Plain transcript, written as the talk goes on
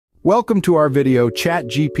Welcome to our video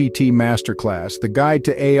ChatGPT Masterclass, the guide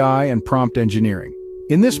to AI and prompt engineering.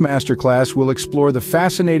 In this masterclass, we'll explore the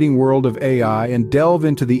fascinating world of AI and delve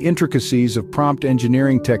into the intricacies of prompt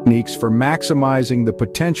engineering techniques for maximizing the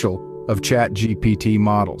potential of ChatGPT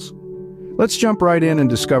models. Let's jump right in and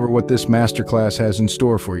discover what this masterclass has in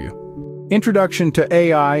store for you. Introduction to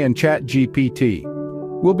AI and ChatGPT.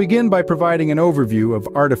 We'll begin by providing an overview of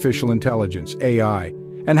artificial intelligence, AI,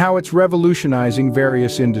 and how it's revolutionizing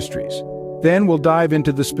various industries. Then we'll dive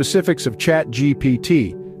into the specifics of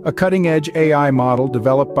ChatGPT, a cutting-edge AI model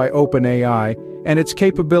developed by OpenAI, and its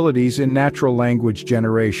capabilities in natural language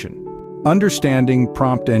generation. Understanding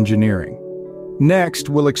prompt engineering. Next,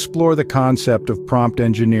 we'll explore the concept of prompt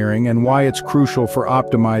engineering and why it's crucial for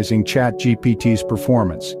optimizing ChatGPT's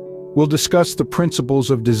performance. We'll discuss the principles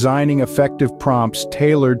of designing effective prompts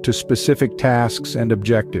tailored to specific tasks and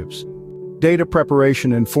objectives. Data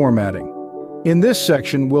preparation and formatting. In this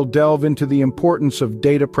section, we'll delve into the importance of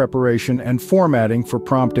data preparation and formatting for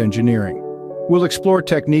prompt engineering. We'll explore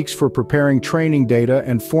techniques for preparing training data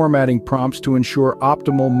and formatting prompts to ensure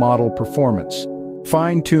optimal model performance.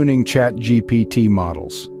 Fine-tuning ChatGPT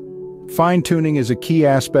models. Fine-tuning is a key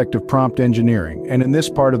aspect of prompt engineering, and in this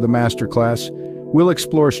part of the masterclass, we'll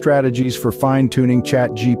explore strategies for fine-tuning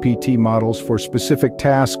ChatGPT models for specific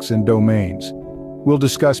tasks and domains. We'll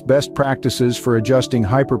discuss best practices for adjusting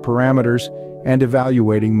hyperparameters and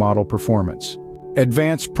evaluating model performance.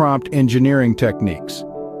 Advanced prompt engineering techniques.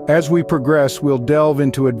 As we progress, we'll delve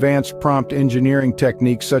into advanced prompt engineering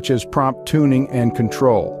techniques such as prompt tuning and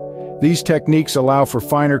control. These techniques allow for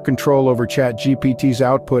finer control over ChatGPT's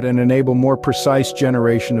output and enable more precise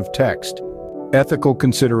generation of text. Ethical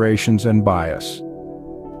considerations and bias.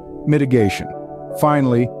 Mitigation.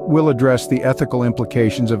 Finally, we'll address the ethical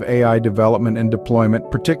implications of AI development and deployment,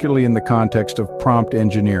 particularly in the context of prompt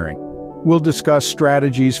engineering. We'll discuss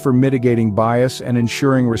strategies for mitigating bias and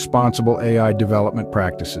ensuring responsible AI development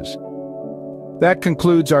practices. That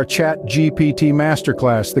concludes our ChatGPT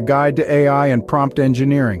Masterclass, the guide to AI and prompt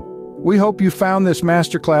engineering. We hope you found this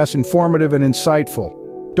masterclass informative and insightful.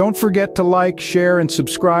 Don't forget to like, share, and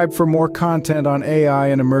subscribe for more content on AI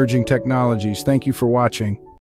and emerging technologies. Thank you for watching.